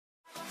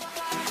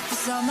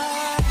summer.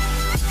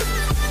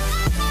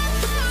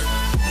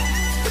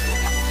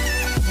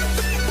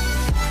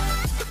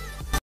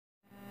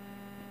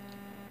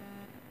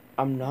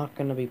 I'm not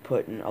going to be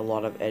putting a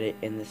lot of edit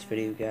in this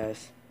video,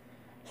 guys.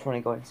 Just want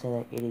to go ahead and say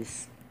that it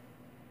is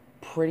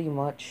pretty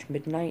much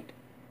midnight.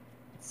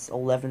 It's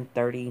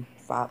 11:30,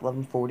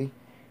 11:40,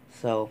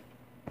 so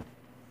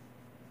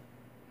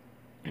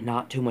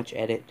not too much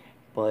edit,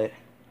 but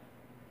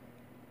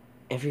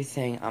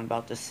everything I'm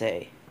about to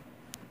say,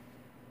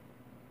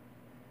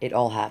 it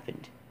all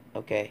happened,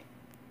 okay?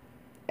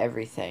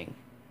 Everything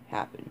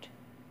happened.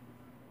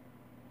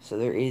 So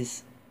there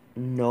is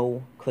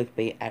no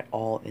clickbait at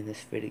all in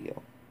this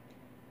video.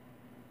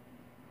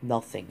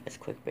 Nothing is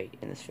clickbait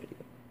in this video.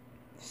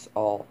 It's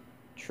all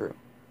true.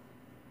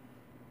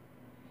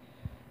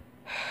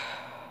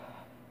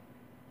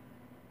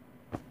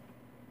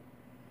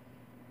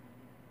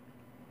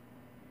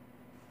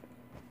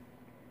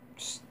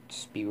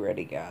 Just be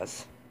ready,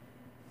 guys.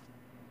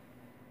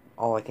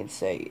 All I can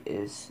say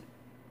is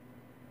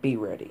be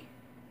ready.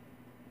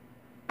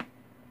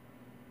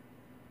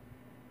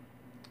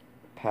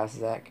 Pass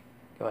Zach.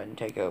 Go ahead and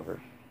take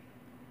over.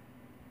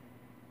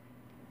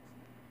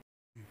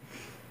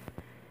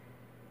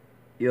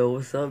 Yo,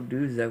 what's up,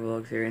 dude? Zach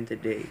Vlogs here, and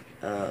today,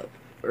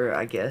 or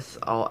I guess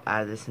I'll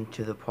add this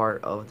into the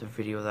part of the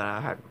video that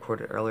I had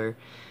recorded earlier.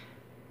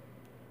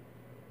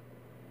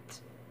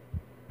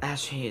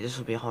 Actually, this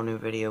will be a whole new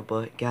video,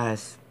 but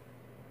guys,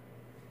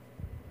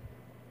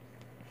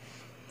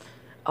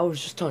 I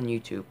was just on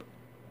YouTube,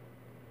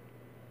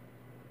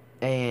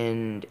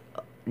 and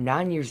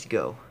 9 years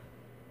ago,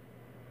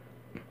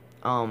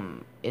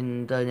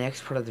 in the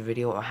next part of the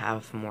video, I'll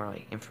have more,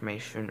 like,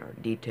 information or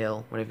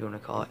detail, whatever you want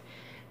to call it.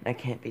 And I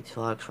can't be too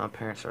loud because my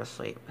parents are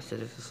asleep. My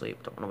sister's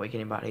asleep. Don't want to wake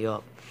anybody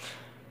up.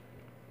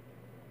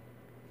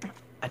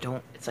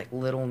 It's like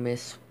Little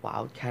Miss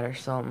Wildcat or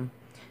something.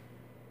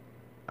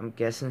 I'm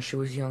guessing she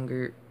was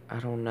younger. I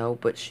don't know,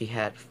 but she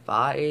had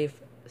 5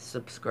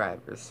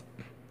 subscribers.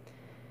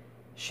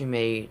 She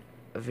made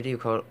a video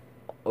called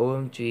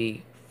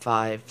OMG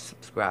 5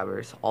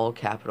 subscribers, all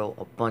capital,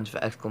 a bunch of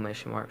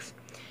exclamation marks.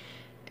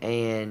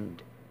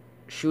 And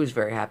she was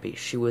very happy.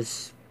 She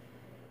was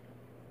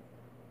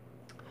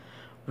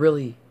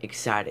really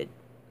excited.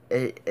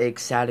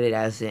 Excited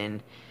as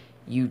in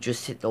you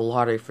just hit the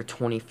lottery for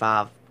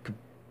 $25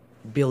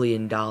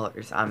 billion.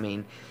 I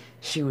mean,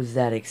 she was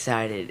that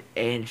excited,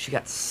 and she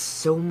got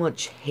so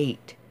much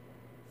hate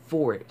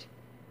for it.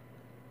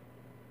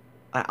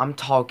 I'm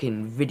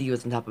talking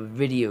videos on top of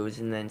videos,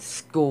 and then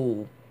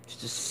school.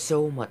 There's just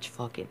so much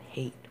fucking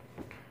hate.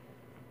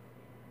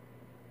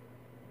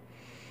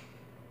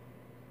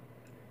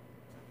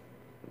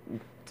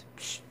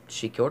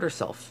 She killed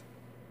herself.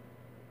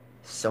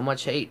 So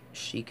much hate,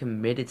 she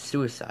committed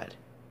suicide.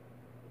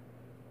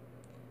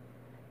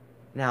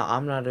 Now,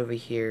 I'm not over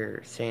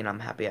here saying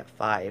I'm happy at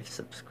 5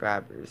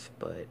 subscribers,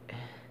 but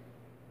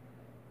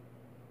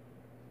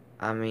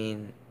I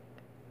mean,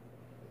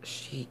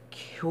 she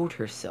killed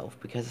herself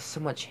because of so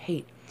much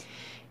hate.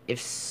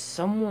 If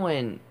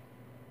someone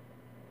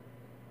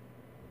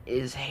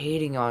is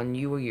hating on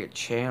you or your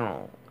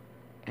channel,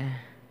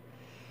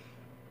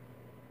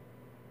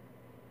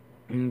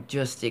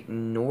 just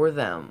ignore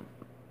them.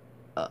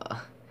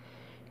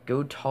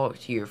 Go talk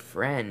to your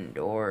friend,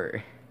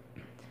 or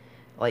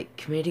like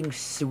committing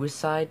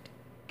suicide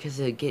because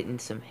of getting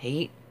some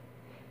hate.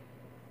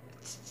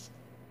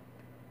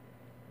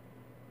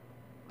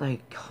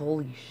 Like,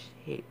 holy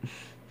shit.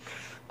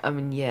 I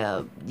mean,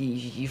 yeah,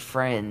 you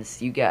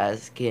friends, you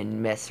guys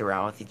can mess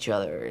around with each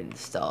other and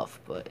stuff,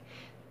 but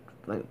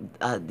like,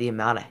 the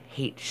amount of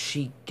hate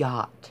she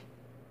got,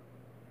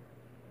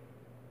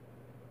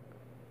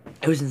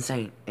 it was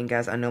insane. And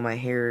guys, I know my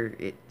hair,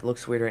 it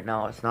looks weird right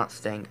now. It's not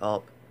staying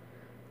up.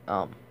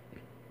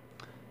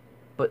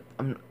 But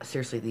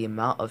seriously, the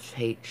amount of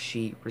hate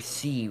she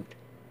received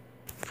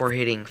for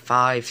hitting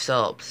 5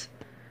 subs.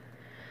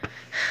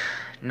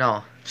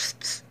 No.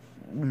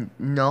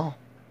 No.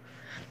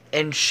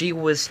 And she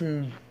was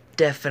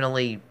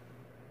definitely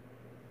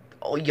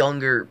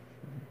younger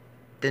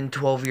than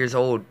 12 years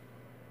old.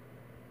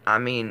 I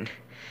mean,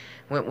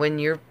 when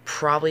you're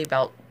probably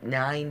about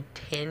 9,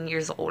 10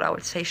 years old, I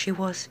would say she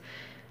was.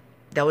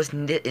 That was,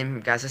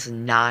 and guys, this is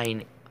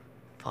 9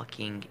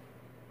 fucking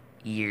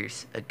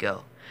years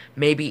ago.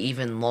 Maybe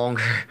even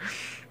longer.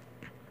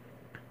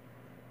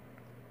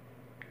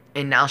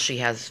 And now she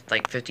has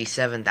like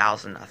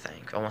 57,000, I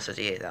think. Almost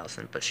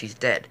 58,000, but she's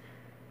dead.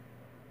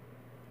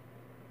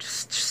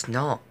 Just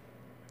no.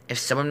 If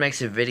someone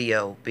makes a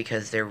video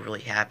because they're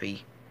really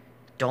happy,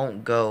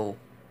 don't go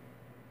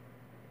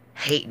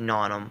hating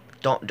on them.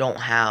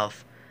 Don't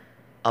have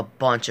a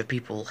bunch of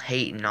people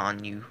hating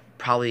on you,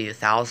 probably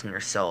 1,000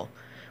 or so.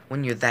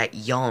 When you're that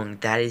young,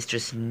 that is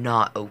just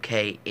not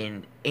okay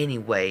in any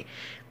way.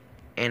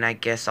 And I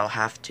guess I'll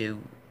have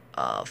to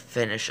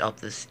finish up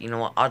this. You know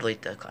what? I'll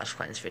delete the Clash of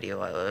Clans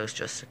video. It was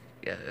just,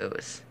 yeah, it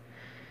was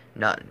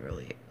nothing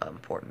really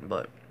important.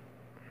 But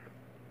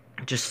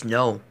just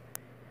know,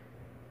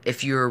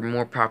 if you're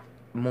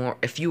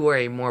if you are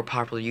a more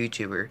popular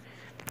YouTuber,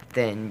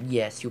 then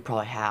yes, you'll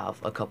probably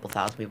have a couple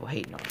thousand people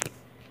hating on you.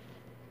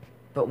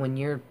 But when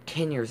you're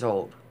 10 years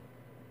old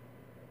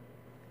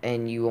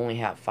and you only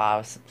have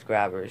 5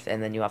 subscribers,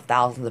 and then you have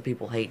thousands of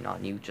people hating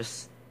on you,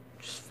 just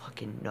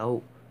fucking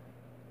know.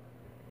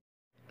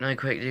 Really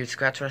quick, dude,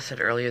 scratch what I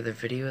said earlier. The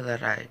video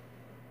that I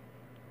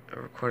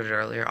recorded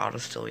earlier, I'll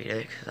just delete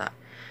it because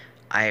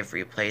I have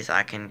replays.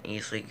 I can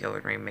easily go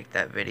and remake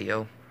that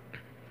video.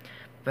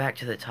 Back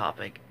to the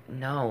topic.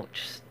 No,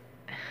 just...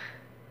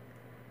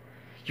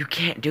 You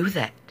can't do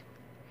that.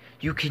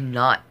 You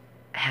cannot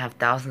have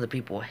thousands of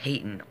people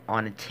hating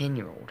on a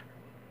 10-year-old.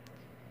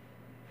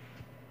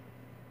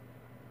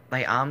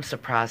 Like, I'm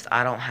surprised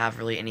I don't have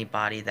really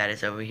anybody that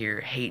is over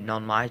here hating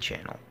on my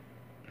channel.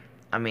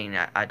 I mean,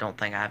 I don't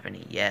think I have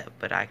any yet,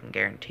 but I can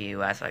guarantee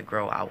you as I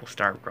grow, I will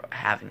start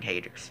having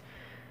haters.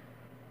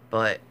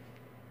 But,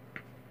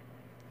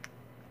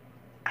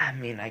 I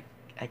mean, I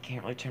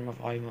can't really turn my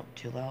volume up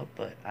too loud,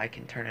 but I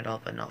can turn it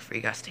up enough for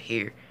you guys to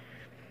hear.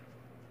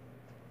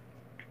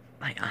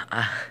 Like,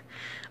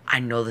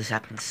 I know this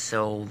happened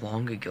so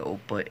long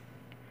ago, but,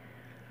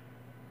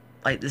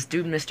 like, this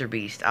dude, Mr.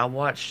 Beast, I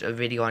watched a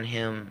video on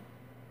him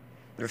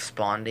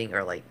responding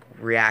or, like,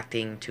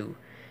 reacting to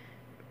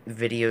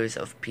videos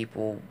of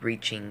people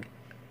reaching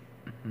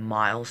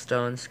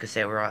milestones, because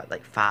they were at,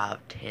 like, 5,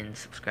 10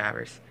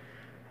 subscribers.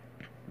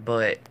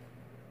 But,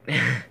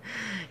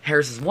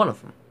 Harris is one of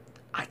them.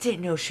 I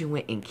didn't know she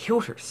went and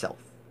killed herself.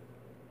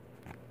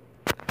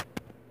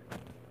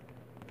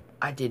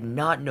 I did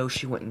not know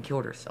she went and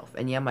killed herself.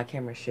 And yeah, my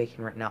camera's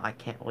shaking right now. I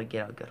can't really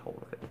get a good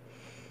hold of it.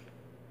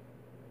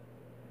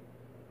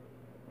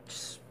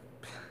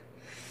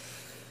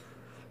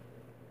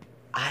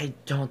 I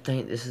don't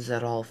think this is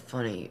at all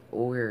funny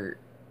or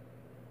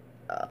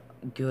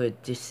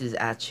good. This is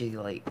actually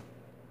like...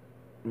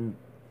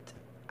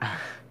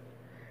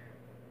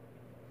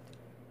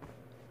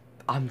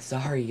 I'm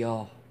sorry,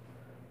 y'all.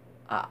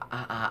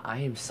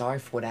 I am sorry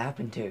for what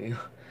happened to you.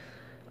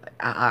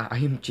 I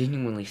am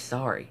genuinely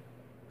sorry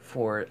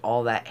for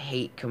all that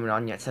hate coming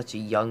on you at such a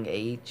young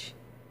age.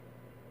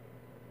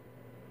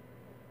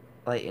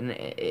 Like, and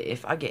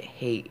if I get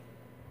hate,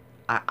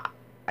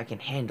 I can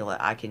handle it.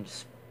 I can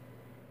just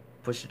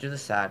push it to the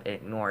side and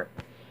ignore it.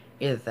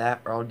 Either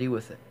that or I'll deal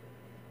with it.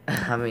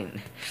 I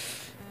mean,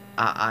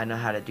 I know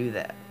how to do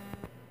that.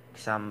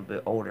 Because I'm a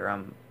bit older.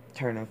 I'm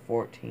turning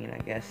 14, I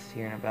guess,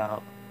 here in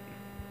about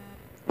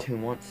 2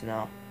 months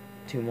now.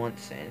 2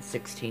 months and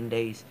 16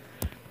 days.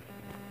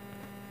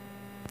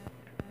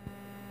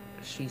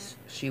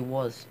 She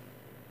was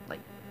like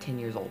 10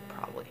 years old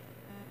probably.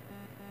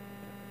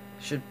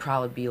 Should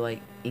probably be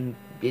like in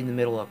the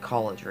middle of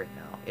college right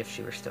now if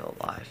she were still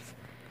alive.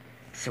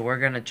 So we're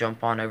gonna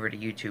jump on over to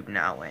YouTube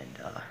now and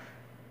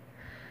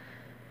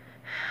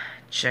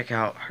check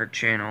out her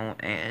channel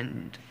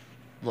and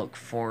look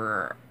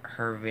for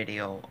her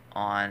video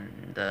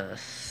on the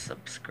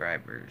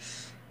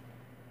subscribers.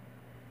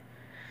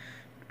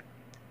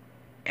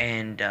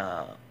 And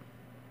yeah,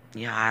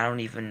 I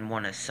don't even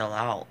want to sell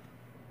out.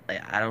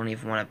 Like, I don't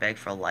even want to beg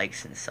for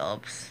likes and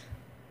subs.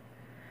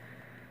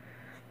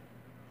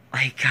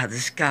 Like, God,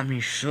 this got me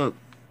shook.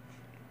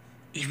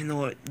 Even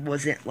though it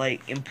wasn't,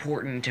 like,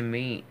 important to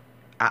me.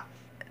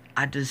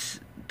 I just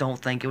don't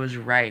think it was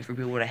right for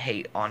people to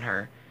hate on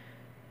her.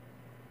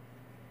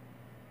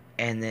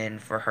 And then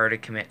for her to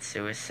commit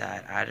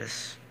suicide, I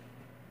just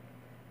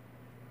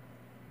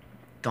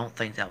don't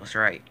think that was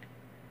right.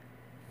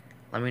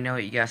 Let me know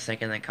what you guys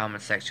think in the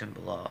comment section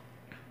below.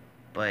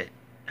 But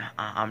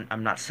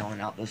I'm not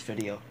selling out this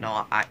video.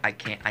 No, I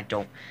can't. I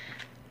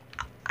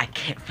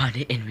can't find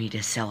it in me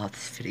to sell out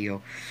this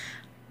video.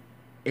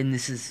 And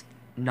this is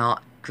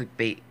not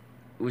clickbait. It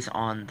was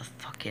on the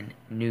fucking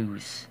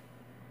news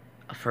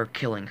of her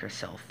killing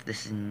herself.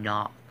 This is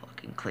not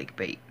fucking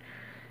clickbait.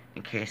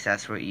 In case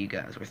that's what you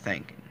guys were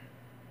thinking.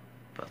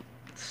 But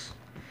let's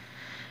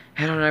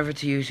head on over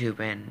to YouTube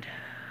and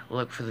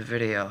look for the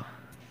video.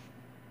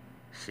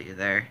 See you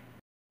there.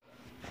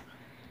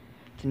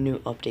 The new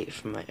update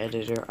from my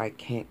editor, I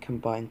can't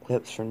combine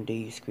clips from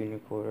the screen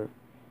recorder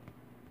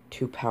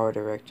to Power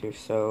Director,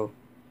 so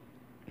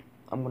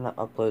I'm gonna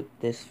upload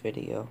this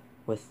video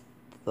with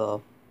the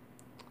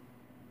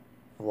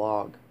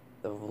vlog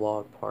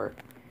part,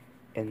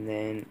 and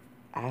then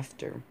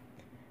after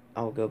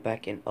I'll go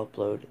back and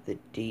upload the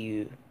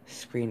DU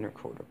screen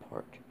recorder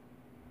part.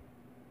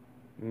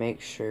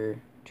 Make sure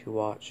to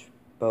watch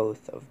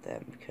both of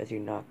them because you're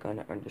not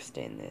gonna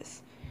understand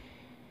this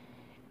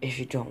if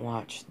you don't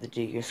watch the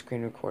DU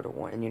screen recorder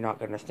one, and you're not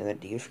gonna understand the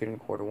DU screen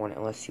recorder one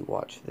unless you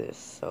watch this.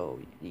 So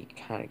you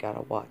kind of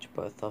gotta watch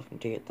both of them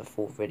to get the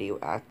full video.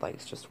 Act like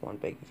it's just one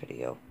big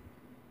video.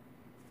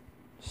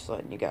 Just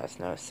letting you guys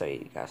know so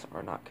you guys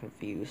are not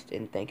confused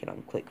and thinking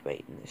I'm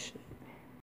clickbaiting this shit.